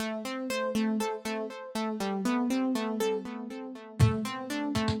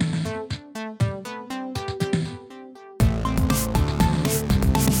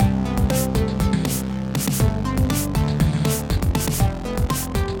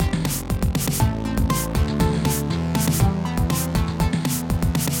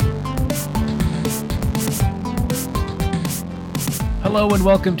Hello and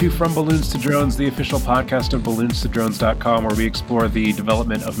welcome to From Balloons to Drones, the official podcast of balloonstodrones.com, where we explore the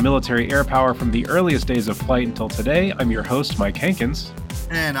development of military air power from the earliest days of flight until today. I'm your host, Mike Hankins.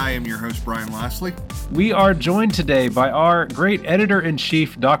 And I am your host, Brian Lastly. We are joined today by our great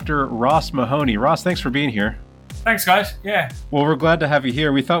editor-in-chief, Dr. Ross Mahoney. Ross, thanks for being here. Thanks, guys. Yeah. Well, we're glad to have you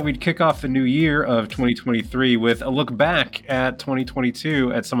here. We thought we'd kick off the new year of 2023 with a look back at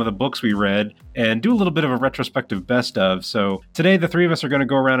 2022 at some of the books we read and do a little bit of a retrospective best of. So today, the three of us are going to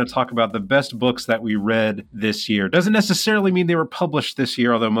go around and talk about the best books that we read this year. Doesn't necessarily mean they were published this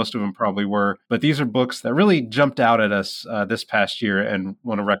year, although most of them probably were. But these are books that really jumped out at us this past year and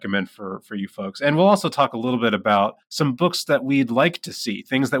want to recommend for you folks. And we'll also talk a little bit about some books that we'd like to see,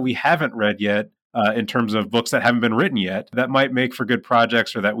 things that we haven't read yet. In terms of books that haven't been written yet, that might make for good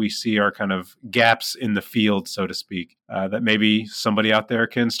projects or that we see are kind of gaps in the field, so to speak, that maybe somebody out there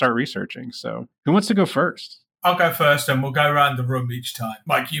can start researching. So who wants to go first? I'll go first and we'll go around the room each time.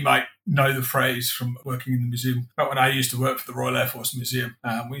 Mike, you might know the phrase from working in the museum. But when I used to work for the Royal Air Force Museum,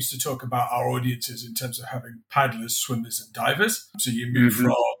 we used to talk about our audiences in terms of having paddlers, swimmers and divers. So you move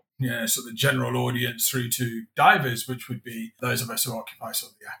from sort of the general audience through to divers, which would be those of us who occupy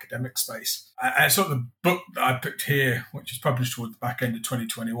sort of the academic space. And sort of the book that I picked here, which was published toward the back end of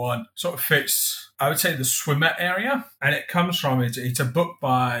 2021, sort of fits, I would say, the swimmer area. And it comes from, it's a book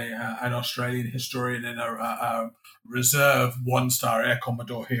by an Australian historian and a reserve one-star Air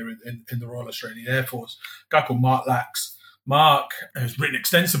Commodore here in the Royal Australian Air Force, a guy called Mark Lax. Mark has written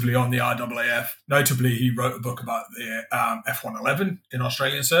extensively on the RAAF. Notably, he wrote a book about the F-111 in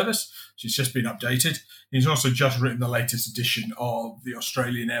Australian service, which has just been updated. He's also just written the latest edition of the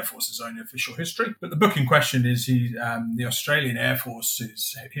Australian Air Force's own official history. But the book in question is the Australian Air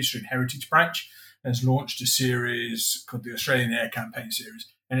Force's History and Heritage Branch has launched a series called the Australian Air Campaign Series.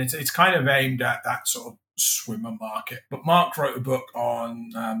 And it's kind of aimed at that sort of swimmer market. But Mark wrote a book on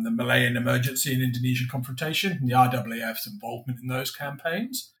the Malayan emergency and Indonesian confrontation and the RAAF's involvement in those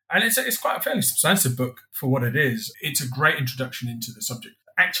campaigns. And it's quite a fairly substantive book for what it is. It's a great introduction into the subject.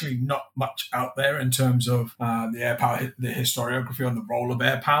 Actually not much out there in terms of the air power, the historiography on the role of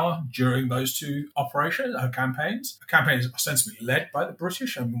air power during those two campaigns. The campaign is ostensibly led by the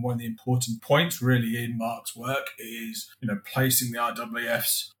British. I mean, one of the important points really in Mark's work is, placing the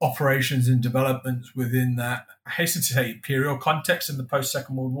RAAF's operations and developments within that, I hasten to say, imperial context in the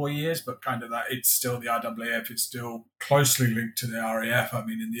post-Second World War years, but kind of that it's still the RAAF is still closely linked to the RAF. I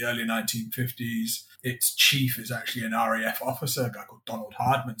mean, in the early 1950s, its chief is actually an RAF officer, a guy called Donald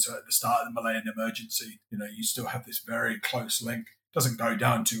Hardman. So at the start of the Malayan emergency, you still have this very close link. Doesn't go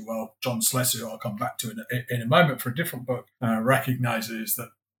down too well. John Slessor, who I'll come back to in a moment for a different book, recognizes that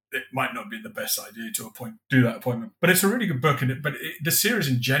it might not be the best idea to do that appointment. But it's a really good book, the series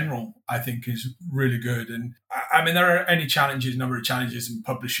in general, I think, is really good. And I mean, there are a number of challenges in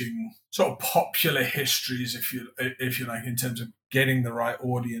publishing sort of popular histories, if you like, in terms of getting the right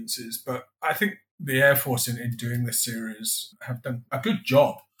audiences. But I think the Air Force in doing this series have done a good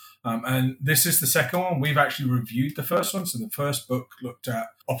job. And this is the second one. We've actually reviewed the first one. So the first book looked at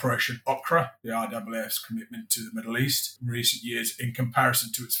Operation Okra, the RAAF's commitment to the Middle East in recent years in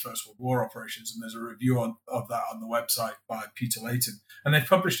comparison to its First World War operations. And there's a review of that on the website by Peter Layton. And they've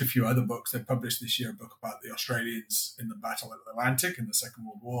published a few other books. They published this year a book about the Australians in the Battle of the Atlantic in the Second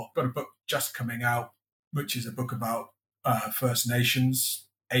World War. Got a book just coming out, which is a book about First Nations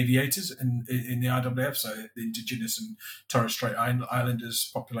aviators in the RAAF, so the Indigenous and Torres Strait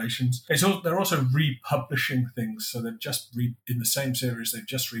Islanders populations. They're also republishing things. So they've just in the same series, they've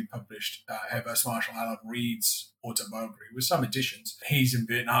just republished Air Vice Marshal Alan Reid's autobiography with some additions. He's in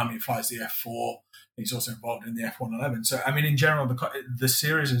Vietnam. He flies the F-4. He's also involved in the F-111. So, I mean, in general, the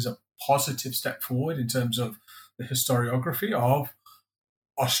series is a positive step forward in terms of the historiography of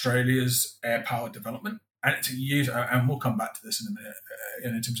Australia's air power development. And it's and we'll come back to this in a minute,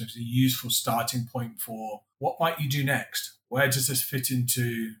 in terms of it's a useful starting point for what might you do next? Where does this fit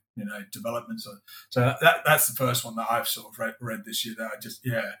into, development? So that's the first one that I've sort of read this year that I just,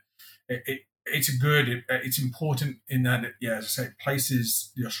 it's important in that it, as I say, it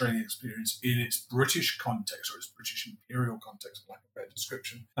places the Australian experience in its British context or its British imperial context, for lack of a better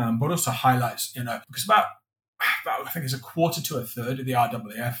description, but also highlights, because about I think it's a quarter to a third of the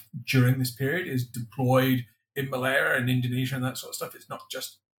RAAF during this period is deployed in Malaya and Indonesia and that sort of stuff. It's not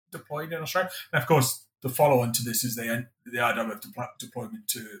just deployed in Australia. And of course, the follow-on to this is the RAAF deployment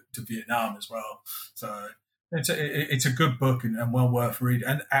to Vietnam as well. So it's a good book and well worth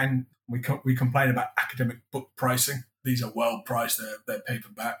reading. And we complain about academic book pricing. These are well priced. They're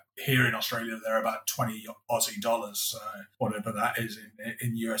paperback. Here in Australia, they're about 20 Aussie dollars. So whatever that is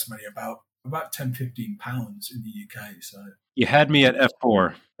in US money, about about 10, 15 pounds in the UK. So You had me at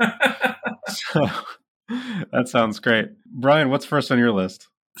F4. So that sounds great. Brian, what's first on your list?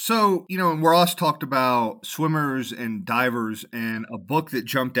 So, and Ross talked about swimmers and divers, and a book that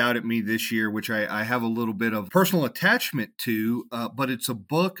jumped out at me this year, which I have a little bit of personal attachment to, but it's a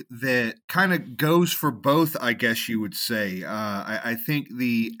book that kind of goes for both, I guess you would say. I think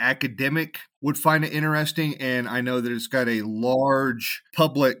the academic would find it interesting, and I know that it's got a large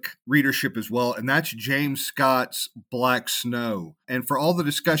public readership as well, and that's James Scott's Black Snow. And for all the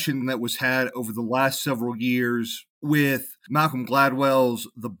discussion that was had over the last several years with Malcolm Gladwell's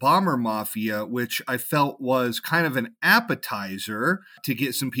The Bomber Mafia, which I felt was kind of an appetizer to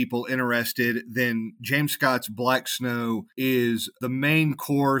get some people interested, then James Scott's Black Snow is the main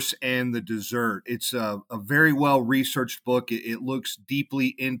course and the dessert. It's a very well-researched book. It looks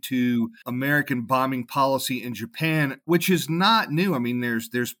deeply into American bombing policy in Japan, which is not new. I mean,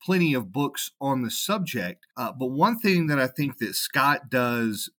 there's plenty of books on the subject. But one thing that I think that Scott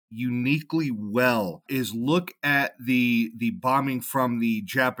does uniquely well is look at the bombing from the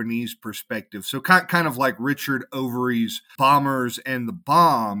Japanese perspective. So kind of like Richard Overy's Bombers and the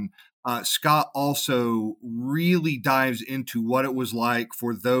Bomb, Scott also really dives into what it was like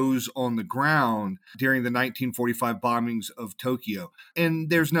for those on the ground during the 1945 bombings of Tokyo. And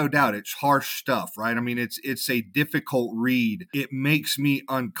there's no doubt it's harsh stuff, right? I mean, it's a difficult read. It makes me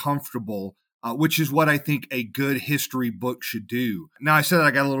uncomfortable. Which is what I think a good history book should do. Now, I said I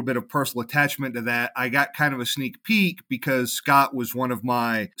got a little bit of personal attachment to that. I got kind of a sneak peek because Scott was one of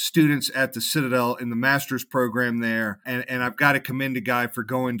my students at the Citadel in the master's program there. And I've got to commend a guy for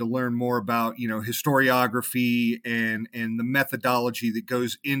going to learn more about, historiography and the methodology that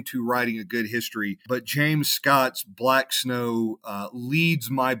goes into writing a good history. But James Scott's Black Snow leads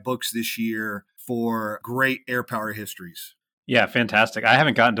my books this year for great air power histories. Yeah, fantastic. I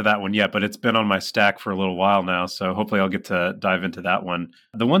haven't gotten to that one yet, but it's been on my stack for a little while now. So hopefully I'll get to dive into that one.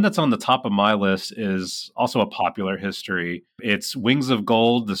 The one that's on the top of my list is also a popular history. It's Wings of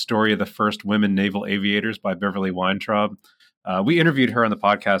Gold, the story of the first women naval aviators by Beverly Weintraub. We interviewed her on the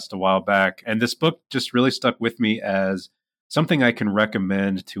podcast a while back, and this book just really stuck with me as something I can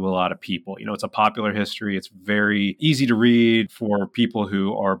recommend to a lot of people. It's a popular history. It's very easy to read for people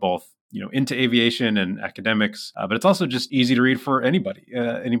who are both into aviation and academics, but it's also just easy to read for anybody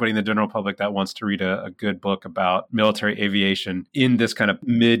in the general public that wants to read a good book about military aviation in this kind of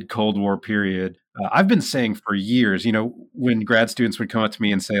mid-Cold War period. I've been saying for years, when grad students would come up to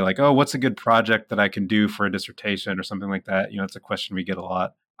me and say like, oh, what's a good project that I can do for a dissertation or something like that? It's a question we get a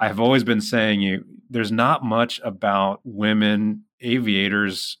lot. I've always been saying there's not much about women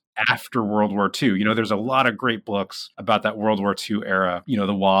aviators after World War II. There's a lot of great books about that World War II era,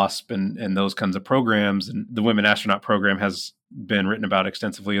 the WASP and those kinds of programs. And the Women Astronaut Program has been written about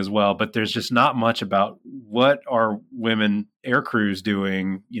extensively as well. But there's just not much about what are women air crews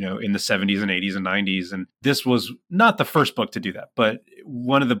doing, in the 70s and 80s and 90s. And this was not the first book to do that, but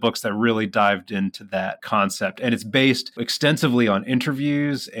one of the books that really dived into that concept. And it's based extensively on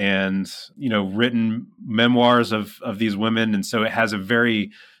interviews and, written memoirs of these women. And so it has a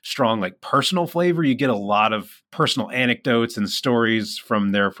very strong, personal flavor. You get a lot of personal anecdotes and stories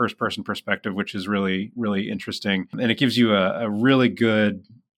from their first person perspective, which is really, really interesting. And it gives you a really good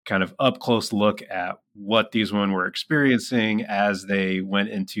kind of up close look at what these women were experiencing as they went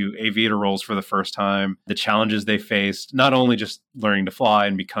into aviator roles for the first time, the challenges they faced, not only just learning to fly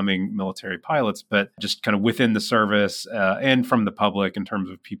and becoming military pilots, but just kind of within the service and from the public in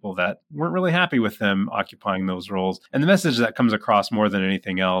terms of people that weren't really happy with them occupying those roles. And the message that comes across more than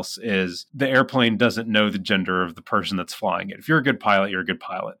anything else is the airplane doesn't know the gender of the person that's flying it. If you're a good pilot, you're a good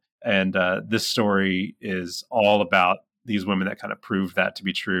pilot. And this story is all about these women that kind of proved that to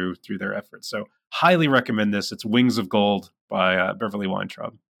be true through their efforts. So highly recommend this. It's Wings of Gold by Beverly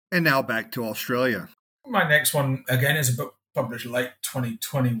Weintraub. And now back to Australia. My next one, again, is a book published late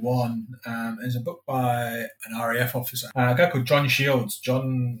 2021. Is a book by an RAF officer, a guy called John Shields.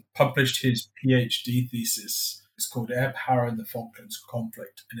 John published his PhD thesis. It's called Air Power in the Falklands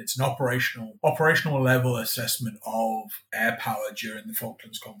Conflict, and it's an operational level assessment of air power during the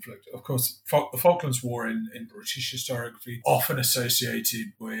Falklands conflict. Of course, the Falklands War in British historiography often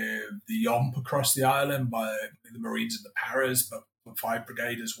associated with the Yomp across the island by the Marines and the Paras, but the 5th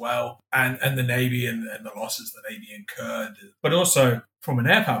Brigade as well, and the Navy and the losses the Navy incurred. But also, from an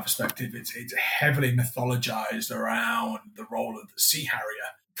air power perspective, it's heavily mythologized around the role of the Sea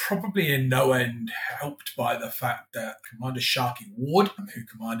Harrier, probably in no end helped by the fact that Commander Sharkey Ward, who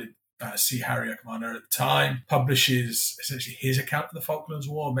commanded Sea Harrier commander at the time, publishes essentially his account of the Falklands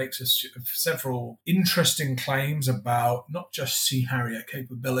War, makes several interesting claims about not just Sea Harrier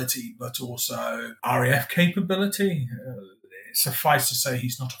capability, but also RAF capability. Suffice to say,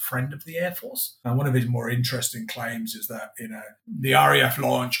 he's not a friend of the Air Force. And one of his more interesting claims is that, the RAF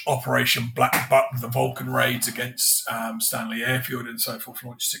launch Operation Black Buck, the Vulcan raids against Stanley Airfield and so forth,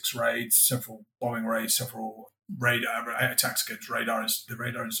 launched 6 raids, several bombing raids, several radar attacks against the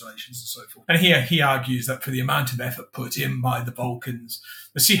radar installations and so forth. And here he argues that for the amount of effort put in by the Vulcans,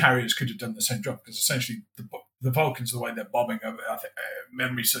 the Sea Harriers could have done the same job, because essentially the Vulcans, the way they're bombing,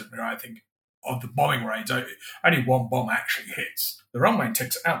 memory serves me right, I think, of the bombing raids, only one bomb actually hits. The runway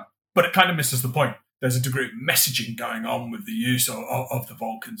takes it out, but it kind of misses the point. There's a degree of messaging going on with the use of the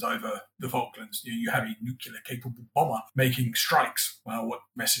Vulcans over the Falklands. You have a nuclear-capable bomber making strikes. Well, what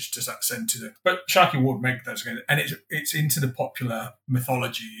message does that send to them? But Sharkey Ward make those again, and it's into the popular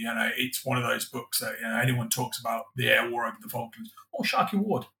mythology. It's one of those books that anyone talks about the air war over the Falklands. Oh, Sharkey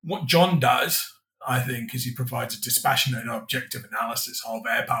Ward. What John does, I think, is he provides a dispassionate and objective analysis of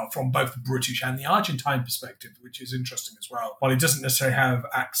air power from both the British and the Argentine perspective, which is interesting as well. While he doesn't necessarily have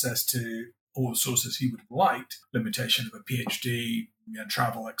access to all the sources he would have liked, limitation of a PhD,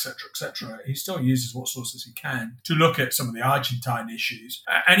 travel, etc., he still uses what sources he can to look at some of the Argentine issues.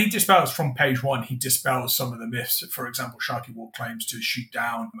 And he dispels, from page 1, he dispels some of the myths. For example, Sharkey Ward claims to shoot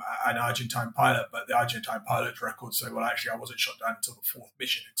down an Argentine pilot, but the Argentine pilot's records say, well, actually, I wasn't shot down until the 4th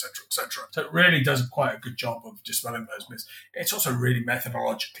mission, etc. So it really does quite a good job of dispelling those myths. It's also really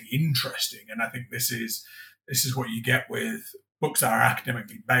methodologically interesting, and I think this is what you get with books that are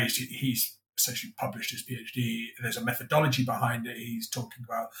academically based. He's essentially published his PhD. There's a methodology behind it. He's talking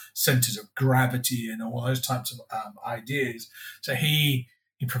about centers of gravity and all those types of ideas. So he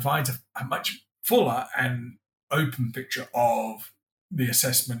provides a much fuller and open picture of the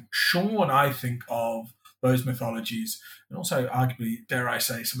assessment shorn, I think, of those mythologies, and also arguably, dare I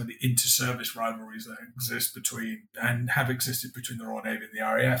say, some of the inter-service rivalries that exist between and have existed between the Royal Navy and the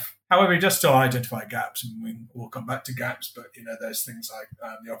RAF. However, he does still identify gaps, and we'll come back to gaps, but there's things like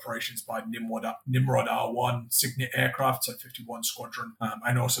the operations by Nimrod R1 Signet aircraft, so 51 Squadron,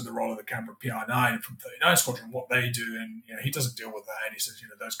 and also the role of the Canberra PR9 from 39 Squadron, what they do, and he doesn't deal with that, and he says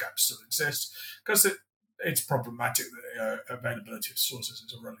those gaps still exist because it's problematic that availability of sources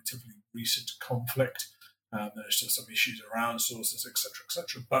is a relatively recent conflict. There's still some issues around sources,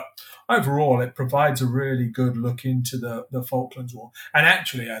 etc. But overall, it provides a really good look into the Falklands War. And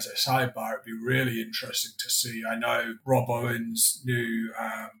actually, as a sidebar, it'd be really interesting to see. I know Rob Owen's new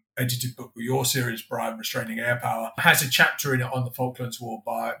edited book with your series, Brian, Restraining Air Power, has a chapter in it on the Falklands War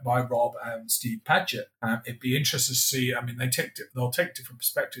by Rob and Steve Padgett. It'd be interesting to see. I mean, they'll take different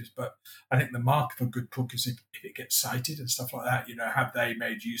perspectives, but I think the mark of a good book is if it gets cited and stuff like that. Have they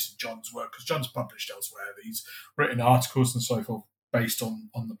made use of John's work? Because John's published elsewhere. He's written articles and so forth based on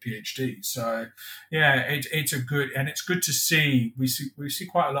the PhD. So yeah, it's good to see. We see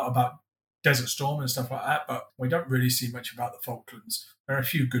quite a lot about Desert Storm and stuff like that, but we don't really see much about the Falklands. There are a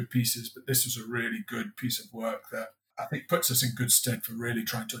few good pieces, but this was a really good piece of work that I think puts us in good stead for really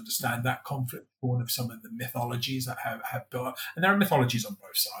trying to understand that conflict, born of some of the mythologies that have built up. And there are mythologies on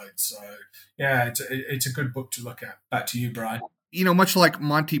both sides. So yeah, it's a good book to look at. Back to you, Brian. Much like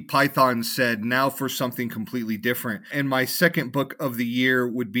Monty Python said, now for something completely different. And my second book of the year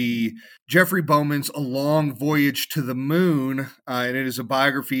would be Jeffrey Bowman's A Long Voyage to the Moon. And it is a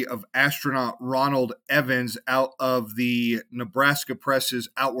biography of astronaut Ronald Evans out of the Nebraska Press's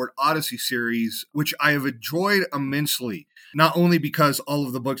Outward Odyssey series, which I have enjoyed immensely. Not only because all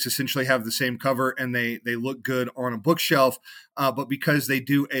of the books essentially have the same cover and they look good on a bookshelf, but because they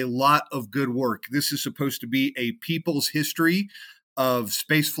do a lot of good work. This is supposed to be a people's history of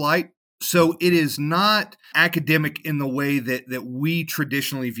spaceflight. So it is not academic in the way that we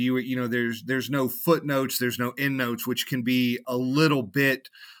traditionally view it. There's no footnotes, there's no endnotes, which can be a little bit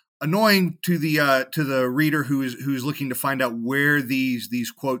annoying to the reader who is looking to find out where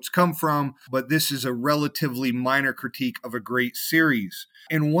these quotes come from. But this is a relatively minor critique of a great series.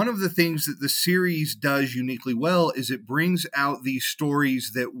 And one of the things that the series does uniquely well is it brings out these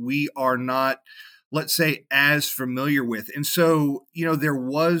stories that we are not, let's say, as familiar with. And so, there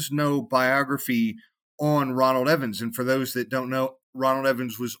was no biography on Ronald Evans. And for those that don't know, Ronald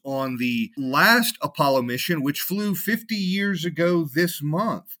Evans was on the last Apollo mission, which flew 50 years ago this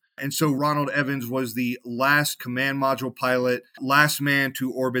month. And so Ronald Evans was the last command module pilot, last man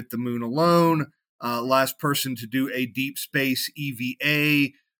to orbit the moon alone, last person to do a deep space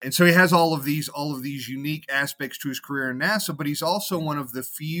EVA. And so he has all of these unique aspects to his career in NASA, but he's also one of the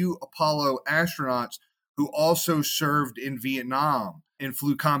few Apollo astronauts who also served in Vietnam. and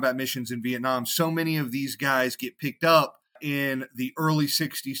flew combat missions in Vietnam. So many of these guys get picked up in the early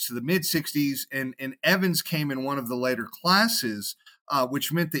 60s to the mid 60s, and Evans came in one of the later classes,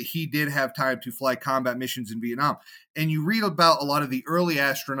 which meant that he did have time to fly combat missions in Vietnam. And you read about a lot of the early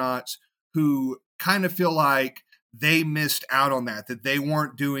astronauts who kind of feel like they missed out on that they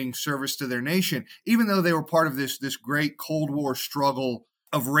weren't doing service to their nation, even though they were part of this great Cold War struggle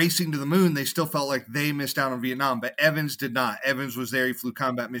of racing to the moon. They still felt like they missed out on Vietnam, but Evans did not. Evans was there. He flew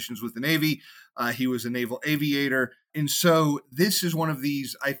combat missions with the Navy. He was a naval aviator. And so this is one of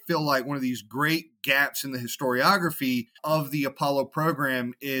these, I feel like one of these great gaps in the historiography of the Apollo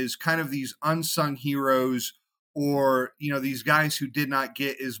program is kind of these unsung heroes, or, these guys who did not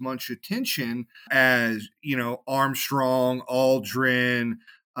get as much attention as, Armstrong, Aldrin,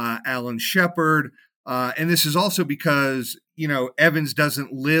 Alan Shepard. And this is also because, Evans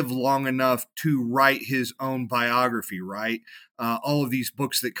doesn't live long enough to write his own biography, right? All of these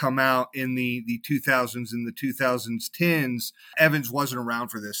books that come out in the 2000s and the 2010s, Evans wasn't around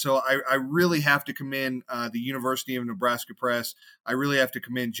for this. So I really have to commend the University of Nebraska Press. I really have to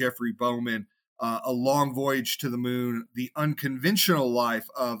commend Jeffrey Bowman. A Long Voyage to the Moon, the unconventional life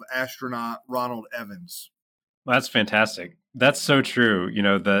of astronaut Ronald Evans. Well, that's fantastic. That's so true.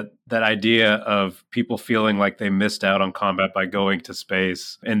 That idea of people feeling like they missed out on combat by going to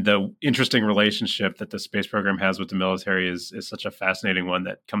space, and the interesting relationship that the space program has with the military is such a fascinating one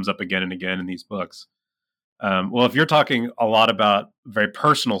that comes up again and again in these books. Well, if you're talking a lot about a very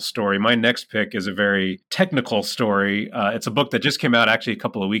personal story, my next pick is a very technical story. It's a book that just came out actually a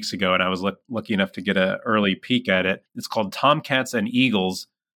couple of weeks ago, and I was lucky enough to get an early peek at it. It's called Tomcats and Eagles,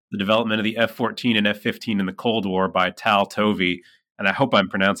 The Development of the F-14 and F-15 in the Cold War by Tal Tovey, and I hope I'm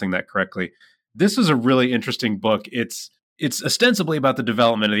pronouncing that correctly. This is a really interesting book. It's ostensibly about the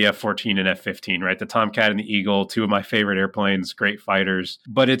development of the F-14 and F-15, right? The Tomcat and the Eagle, two of my favorite airplanes, great fighters.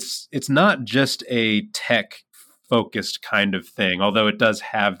 But it's not just a tech-focused kind of thing, although it does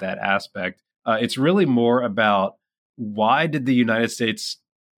have that aspect. It's really more about why did the United States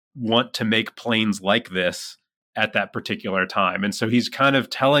want to make planes like this at that particular time? And so he's kind of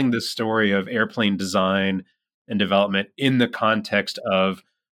telling this story of airplane design and development in the context of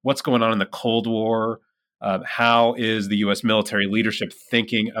what's going on in the Cold War. How is the U.S. military leadership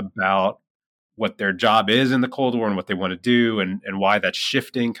thinking about what their job is in the Cold War and what they want to do, and why that's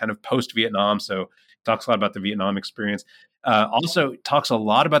shifting kind of post-Vietnam. So talks a lot about the Vietnam experience. Also talks a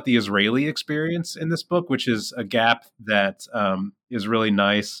lot about the Israeli experience in this book, which is a gap that is really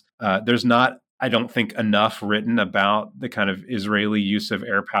nice. There's not, I don't think, enough written about the kind of Israeli use of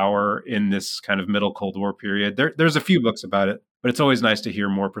air power in this kind of middle Cold War period. There's a few books about it, but it's always nice to hear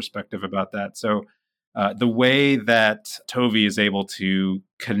more perspective about that. So the way that Tovey is able to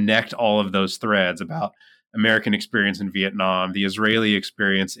connect all of those threads about American experience in Vietnam, the Israeli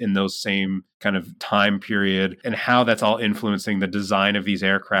experience in those same kind of time period, and how that's all influencing the design of these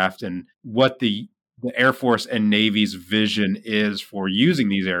aircraft and what the Air Force and Navy's vision is for using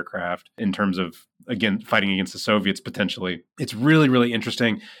these aircraft in terms of, again, fighting against the Soviets potentially. It's really, really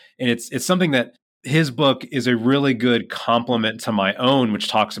interesting. And it's something that his book is a really good complement to my own, which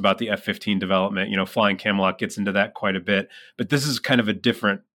talks about the F-15 development. Flying Camelot gets into that quite a bit, but this is kind of a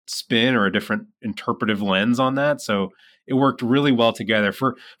different spin or a different interpretive lens on that. So it worked really well together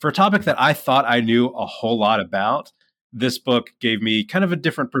for a topic that I thought I knew a whole lot about. This book gave me kind of a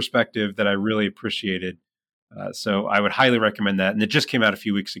different perspective that I really appreciated. So I would highly recommend that. And it just came out a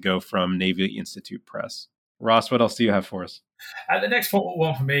few weeks ago from Navy Institute Press. Ross, what else do you have for us? The next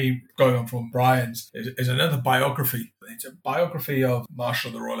one for me, going on from Brian's, is another biography. It's a biography of Marshal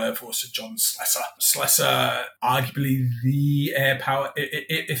of the Royal Air Force, Sir John Slessor. Slessor, arguably the air power,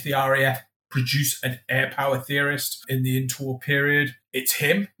 if the RAF produced an air power theorist in the interwar period, it's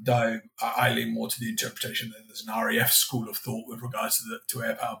him, though I lean more to the interpretation that there's an RAF school of thought with regards to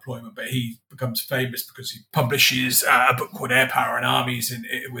air power deployment, but he becomes famous because he publishes a book called Air Power and Armies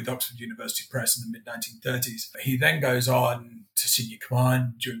with Oxford University Press in the mid-1930s. He then goes on to senior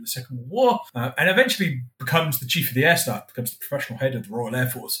command during the Second World War and eventually becomes the chief of the air staff, becomes the professional head of the Royal Air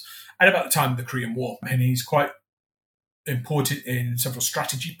Force at about the time of the Korean War. And he's quite important in several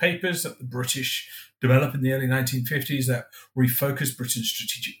strategy papers that the British developed in the early 1950s that refocused Britain's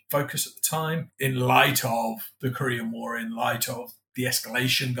strategic focus at the time in light of the Korean War, in light of the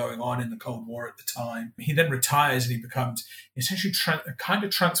escalation going on in the Cold War at the time. He then retires and he becomes essentially kind of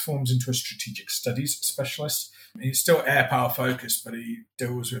transforms into a strategic studies specialist. He's still air power focused, but he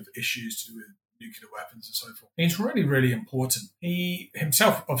deals with issues to do with nuclear weapons and so forth. He's really, really important. He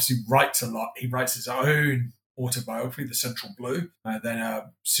himself obviously writes a lot. He writes his own autobiography, The Central Blue, then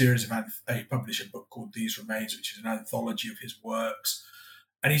a series of he published a book called These Remains, which is an anthology of his works.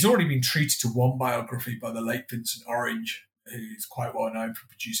 And he's already been treated to one biography by the late Vincent Orange, who's quite well known for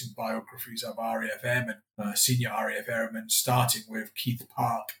producing biographies of RAF airmen, senior RAF airmen, starting with Keith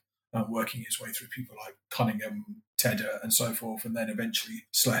Park, working his way through people like Cunningham, Tedder, and so forth, and then eventually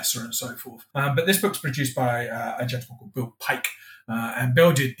Slessor and so forth. But this book's produced by a gentleman called Bill Pike, and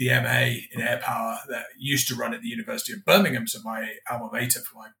Bill did the MA in air power that used to run at the University of Birmingham, so my alma mater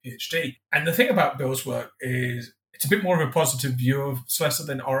for my PhD. And the thing about Bill's work is it's a bit more of a positive view of Slessor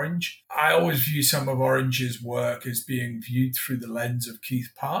than Orange. I always view some of Orange's work as being viewed through the lens of Keith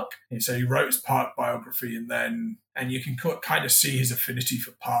Park. And so he wrote his Park biography, and you can kind of see his affinity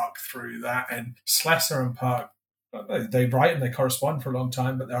for Park through that. And Slessor and Park, they write and they correspond for a long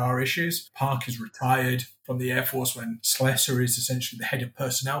time, but there are issues. Park is retired from the Air Force when Slessor is essentially the head of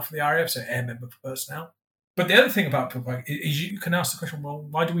personnel for the RAF, so air member for personnel. But the other thing about Bill Pike is you can ask the question, well,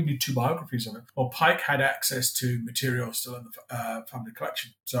 why do we need two biographies of him? Well, Pike had access to material still in the family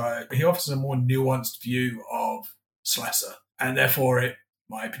collection. So he offers a more nuanced view of Slessor, and therefore it, in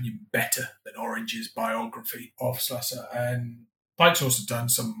my opinion, better than Orange's biography of Slessor. And Pike's also done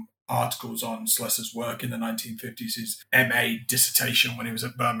some articles on Slessor's work in the 1950s. His MA dissertation when he was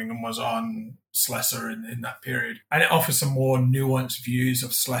at Birmingham was on Slessor in that period. And it offers some more nuanced views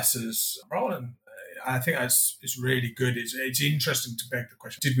of Slessor's role, and I think it's really good. It's interesting to beg the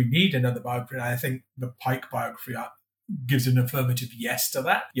question, did we need another biography? And I think the Pike biography gives an affirmative yes to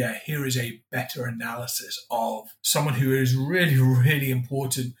that. Yeah, here is a better analysis of someone who is really, really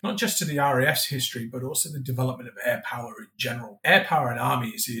important, not just to the RAF's history, but also the development of air power in general. Air power in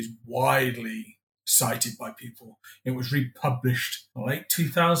armies is widely cited by people. It was republished in the late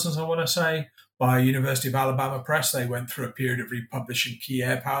 2000s, I want to say, by University of Alabama Press. They went through a period of republishing key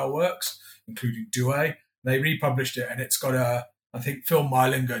air power works, including Douay. They republished it, and it's got I think Phil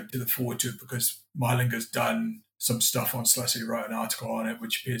Meilinger did the forward to it because Meilinger's done some stuff on Slessor. He wrote an article on it,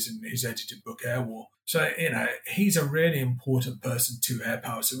 which appears in his edited book, Air War. So, he's a really important person to air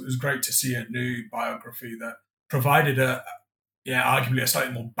power. So it was great to see a new biography that provided arguably a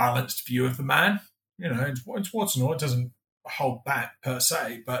slightly more balanced view of the man. It's warts and all. It doesn't hold back per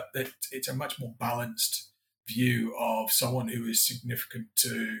se, but it's a much more balanced view of someone who is significant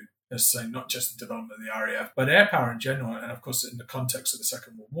to, let's say, not just the development of the RAF, but air power in general. And of course, in the context of the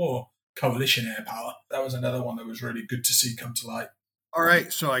Second World War, coalition air power. That was another one that was really good to see come to light. All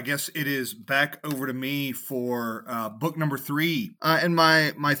right, so I guess it is back over to me for book number 3. And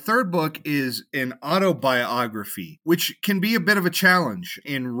my third book is an autobiography, which can be a bit of a challenge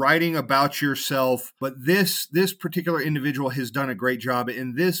in writing about yourself. But this particular individual has done a great job.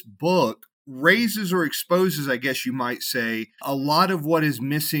 In this book, raises or exposes, I guess you might say, a lot of what is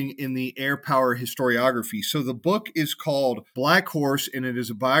missing in the air power historiography. So the book is called Black Horse, and it is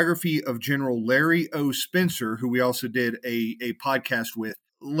a biography of General Larry O. Spencer, who we also did a podcast with.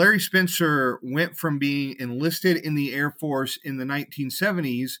 Larry Spencer went from being enlisted in the Air Force in the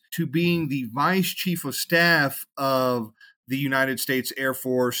 1970s to being the Vice Chief of Staff of the United States Air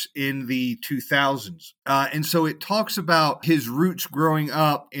Force in the 2000s. And so it talks about his roots growing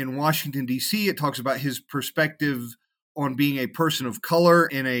up in Washington, D.C. It talks about his perspective on being a person of color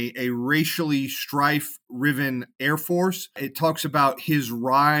in a racially strife-riven Air Force. It talks about his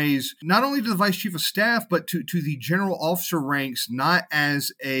rise, not only to the Vice Chief of Staff, but to the general officer ranks, not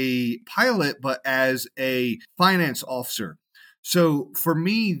as a pilot, but as a finance officer. So for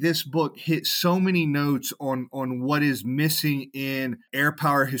me, this book hits so many notes on what is missing in air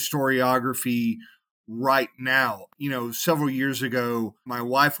power historiography right now. Several years ago, my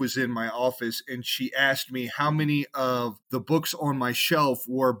wife was in my office and she asked me how many of the books on my shelf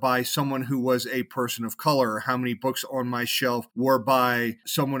were by someone who was a person of color, how many books on my shelf were by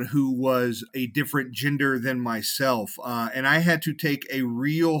someone who was a different gender than myself. And I had to take a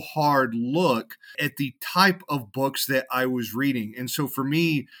real hard look at the type of books that I was reading. And so for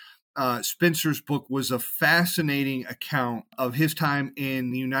me, Spencer's book was a fascinating account of his time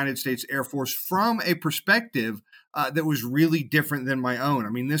in the United States Air Force from a perspective that was really different than my own. I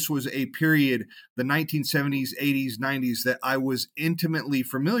mean, this was a period, the 1970s, 80s, 90s, that I was intimately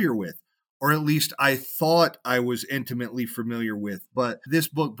familiar with, or at least I thought I was intimately familiar with. But this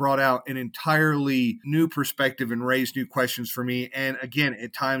book brought out an entirely new perspective and raised new questions for me. And again,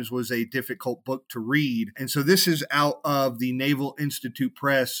 at times was a difficult book to read. And so this is out of the Naval Institute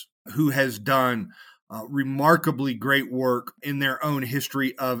Press, who has done remarkably great work in their own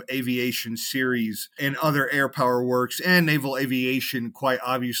history of aviation series and other air power works, and naval aviation. Quite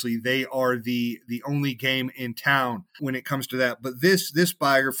obviously, they are the only game in town when it comes to that. But this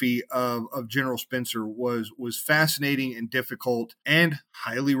biography of General Spencer was fascinating and difficult and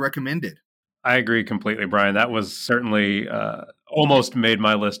highly recommended. I agree completely, Brian. That was certainly almost made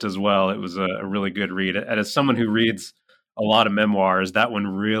my list as well. It was a really good read. And as someone who reads a lot of memoirs, that one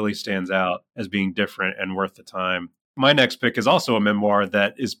really stands out as being different and worth the time. My next pick is also a memoir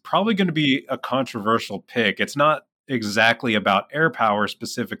that is probably going to be a controversial pick. It's not exactly about air power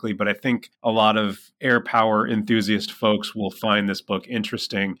specifically, but I think a lot of air power enthusiast folks will find this book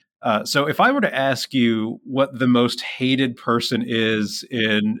interesting. So if I were to ask you what the most hated person is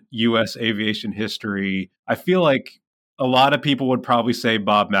in U.S. aviation history, I feel like a lot of people would probably say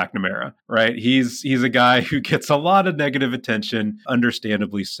Bob McNamara, right? He's a guy who gets a lot of negative attention,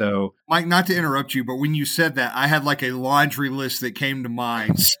 understandably so. Mike, not to interrupt you, but when you said that, I had like a laundry list that came to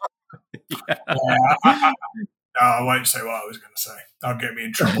mind. Yeah. No, I won't say what I was going to say. That'll get me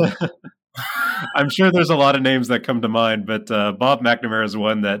in trouble. I'm sure there's a lot of names that come to mind, but Bob McNamara is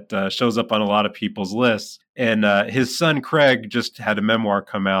one that shows up on a lot of people's lists. And his son, Craig, just had a memoir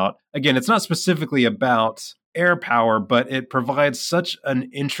come out. Again, it's not specifically about air power, but it provides such an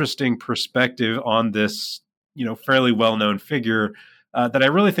interesting perspective on this, fairly well-known figure that I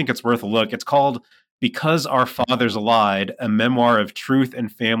really think it's worth a look. It's called Because Our Fathers Lied, a memoir of truth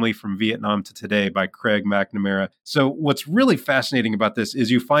and family from Vietnam to today by Craig McNamara. So what's really fascinating about this is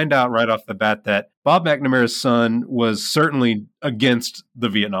you find out right off the bat that Bob McNamara's son was certainly against the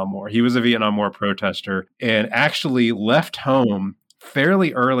Vietnam War. He was a Vietnam War protester and actually left home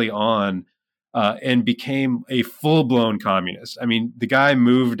fairly early on and became a full-blown communist. I mean, the guy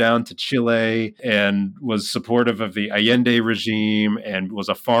moved down to Chile and was supportive of the Allende regime and was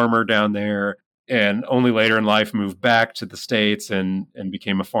a farmer down there, and only later in life moved back to the States and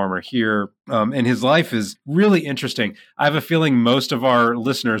became a farmer here. And his life is really interesting. I have a feeling most of our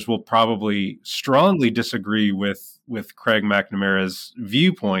listeners will probably strongly disagree with Craig McNamara's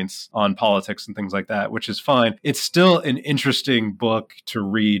viewpoints on politics and things like that, which is fine. It's still an interesting book to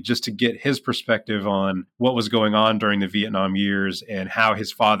read just to get his perspective on what was going on during the Vietnam years and how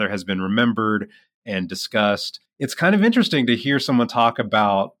his father has been remembered and discussed. It's kind of interesting to hear someone talk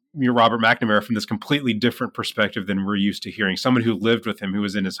about Robert McNamara from this completely different perspective than we're used to hearing. Someone who lived with him, who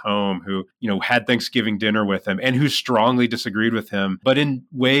was in his home, who, had Thanksgiving dinner with him, and who strongly disagreed with him, but in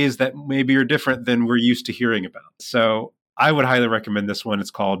ways that maybe are different than we're used to hearing about. So I would highly recommend this one. It's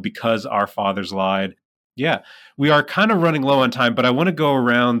called Because Our Fathers Lied. Yeah, we are kind of running low on time, but I want to go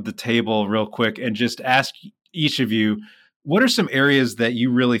around the table real quick and just ask each of you, what are some areas that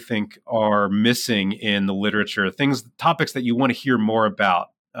you really think are missing in the literature, topics that you want to hear more about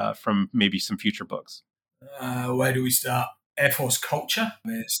from maybe some future books? Where do we start? Air Force culture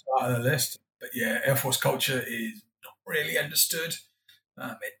is start of the list. But yeah, Air Force culture is not really understood.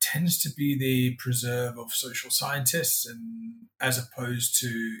 It tends to be the preserve of social scientists and as opposed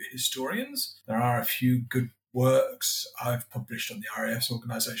to historians. There are a few good works I've published on the RAF's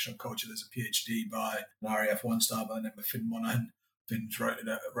organizational culture. There's a PhD by an RAF one-star by the name of Finn Monahan. Finn's wrote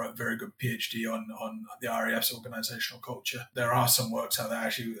a very good PhD on the RAF's organizational culture. There are some works out there.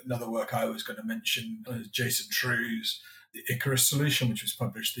 Actually, another work I was going to mention is Jason True's The Icarus Solution, which was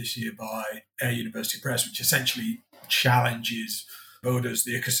published this year by Air University Press, which essentially challenges Boulder's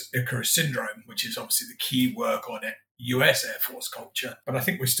The Icarus Syndrome, which is obviously the key work on US Air Force culture. But I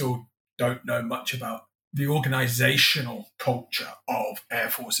think we still don't know much about the organizational culture of air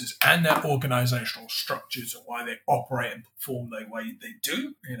forces and their organizational structures and why they operate and perform the way they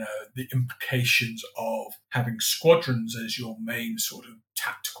do. The implications of having squadrons as your main sort of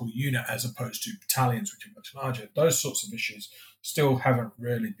tactical unit as opposed to battalions, which are much larger. Those sorts of issues still haven't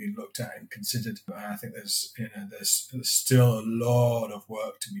really been looked at and considered. I think there's still a lot of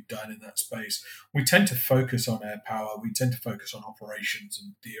work to be done in that space. We tend to focus on air power. We tend to focus on operations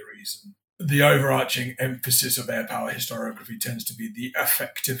and theories, and the overarching emphasis of air power historiography tends to be the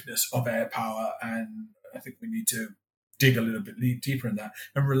effectiveness of air power, and I think we need to dig a little bit deeper in that.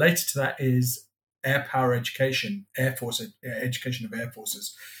 And related to that is air power education, Air Force education of air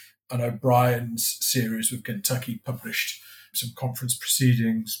forces. I know Brian's series with Kentucky published some conference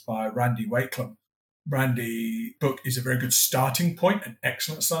proceedings by Randy Wakelam. Randy's book is a very good starting point, an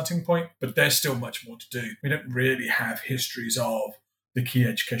excellent starting point, but there's still much more to do. We don't really have histories of the key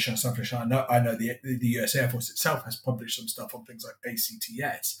educational establishment. I know the US Air Force itself has published some stuff on things like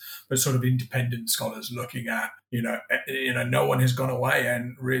ACTS, but sort of independent scholars looking at, no one has gone away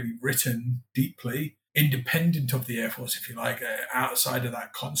and really written deeply, independent of the Air Force, if you like, outside of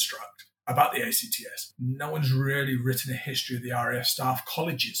that construct about the ACTS. No one's really written a history of the RAF staff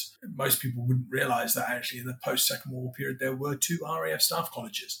colleges. Most people wouldn't realize that actually in the post-Second World War period, there were 2 RAF staff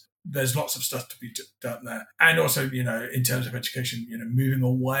colleges. There's lots of stuff to be done there. And also, in terms of education, moving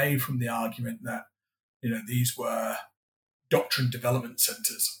away from the argument that, these were doctrine development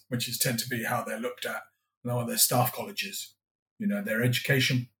centers, which tend to be how they're looked at. No, they're staff colleges. They're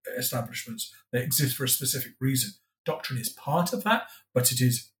education establishments. They exist for a specific reason. Doctrine is part of that, but it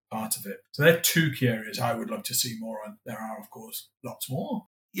is part of it. So they're two key areas I would love to see more on. There are, of course, lots more.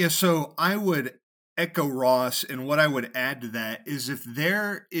 Yeah, so I would echo Ross, and what I would add to that is if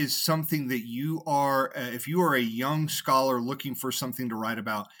there is something that if you are a young scholar looking for something to write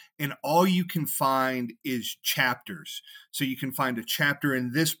about, and all you can find is chapters. So you can find a chapter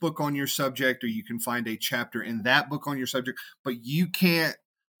in this book on your subject, or you can find a chapter in that book on your subject, but you can't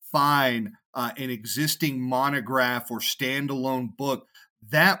find an existing monograph or standalone book.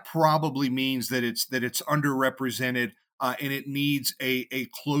 That probably means that it's underrepresented. And it needs a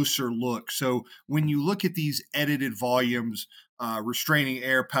closer look. So when you look at these edited volumes, Restraining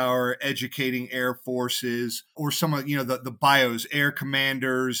Air Power, Educating Air Forces, or some of the bios, Air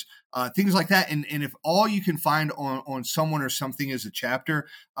Commanders, things like that, and if all you can find on someone or something is a chapter,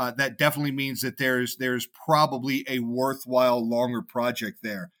 that definitely means that there's probably a worthwhile longer project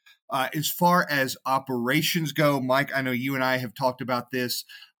there. As far as operations go, Mike, I know you and I have talked about this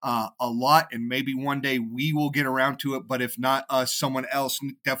a lot, and maybe one day we will get around to it, but if not us, someone else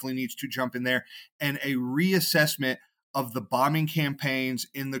definitely needs to jump in there, and a reassessment of the bombing campaigns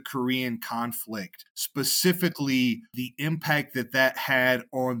in the Korean conflict, specifically the impact that had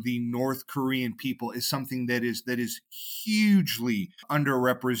on the North Korean people is something that is hugely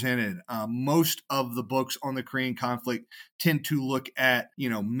underrepresented. Most of the books on the Korean conflict tend to look at,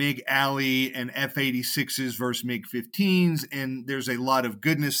 MiG Alley and F-86s versus MiG-15s, and there's a lot of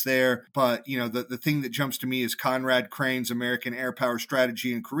goodness there. But, the thing that jumps to me is Conrad Crane's American Air Power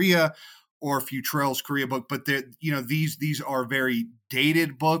Strategy in Korea, or Futrell's Korea book, but these are very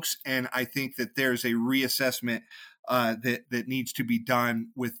dated books, and I think that there's a reassessment that needs to be done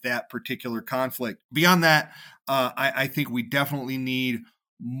with that particular conflict. Beyond that, I think we definitely need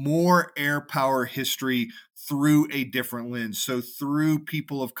more air power history through a different lens. So through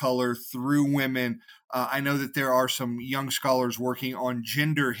people of color, through women. I know that there are some young scholars working on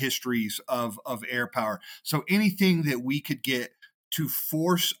gender histories of air power. So anything that we could get to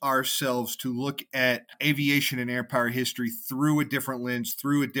force ourselves to look at aviation and air power history through a different lens,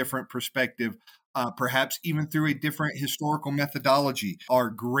 through a different perspective, perhaps even through a different historical methodology, are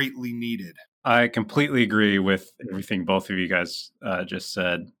greatly needed. I completely agree with everything both of you guys just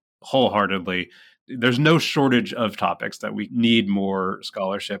said wholeheartedly. There's no shortage of topics that we need more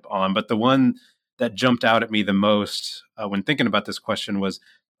scholarship on, but the one that jumped out at me the most when thinking about this question was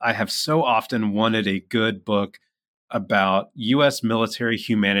I have so often wanted a good book about U.S. military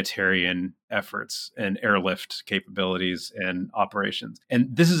humanitarian efforts and airlift capabilities and operations. And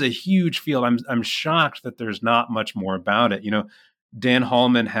this is a huge field. I'm shocked that there's not much more about it. Dan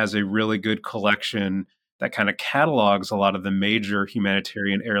Hallman has a really good collection that kind of catalogs a lot of the major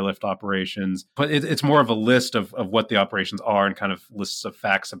humanitarian airlift operations, but it's more of a list of what the operations are and kind of lists of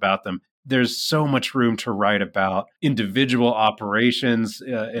facts about them. There's so much room to write about individual operations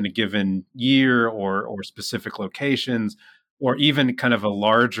in a given year or specific locations, or even kind of a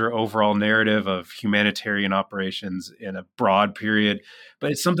larger overall narrative of humanitarian operations in a broad period.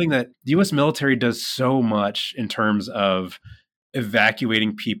 But it's something that the U.S. military does so much in terms of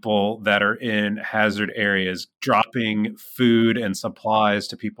evacuating people that are in hazard areas, dropping food and supplies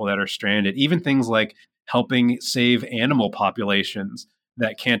to people that are stranded, even things like helping save animal populations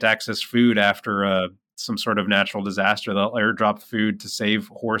that can't access food after some sort of natural disaster. They'll airdrop food to save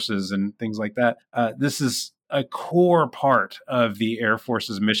horses and things like that. This is a core part of the Air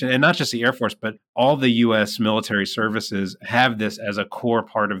Force's mission, and not just the Air Force, but all the U.S. military services have this as a core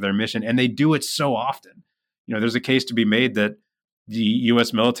part of their mission, and they do it so often. There's a case to be made that the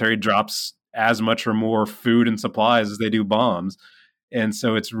U.S. military drops as much or more food and supplies as they do bombs. And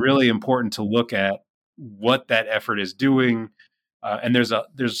so it's really important to look at what that effort is doing. And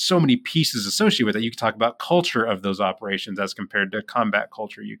there's so many pieces associated with it. You could talk about culture of those operations as compared to combat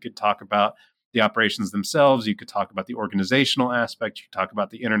culture. You could talk about the operations themselves. You could talk about the organizational aspect. You could talk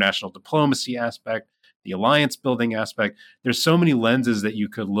about the international diplomacy aspect, the alliance building aspect. There's so many lenses that you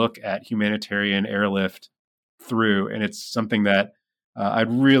could look at humanitarian airlift through. And it's something that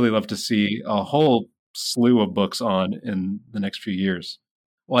I'd really love to see a whole slew of books on in the next few years.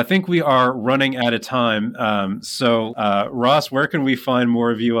 Well, I think we are running out of time. So, Ross, where can we find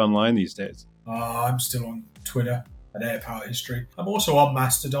more of you online these days? I'm still on Twitter at Air Power History. I'm also on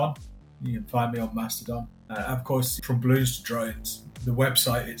Mastodon. You can find me on Mastodon. Of course, from balloons to drones, the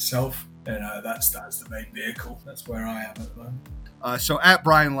website itself, that's the main vehicle. That's where I am at the moment. So at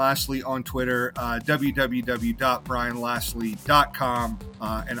Brian Lashley on Twitter, www.brianlashley.com,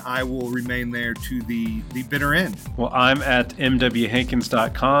 and I will remain there to the bitter end. Well, I'm at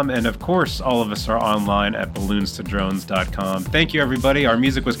mwhankins.com, and of course, all of us are online at balloonstodrones.com. Thank you, everybody. Our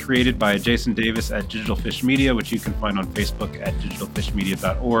music was created by Jason Davis at Digital Fish Media, which you can find on Facebook at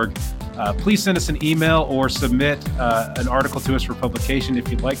digitalfishmedia.org. Please send us an email or submit an article to us for publication if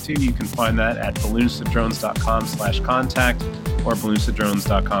you'd like to. You can find that at balloonstodrones.com/contact or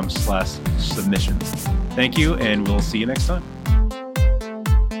balloonstodrones.com/submissions. Thank you, and we'll see you next time.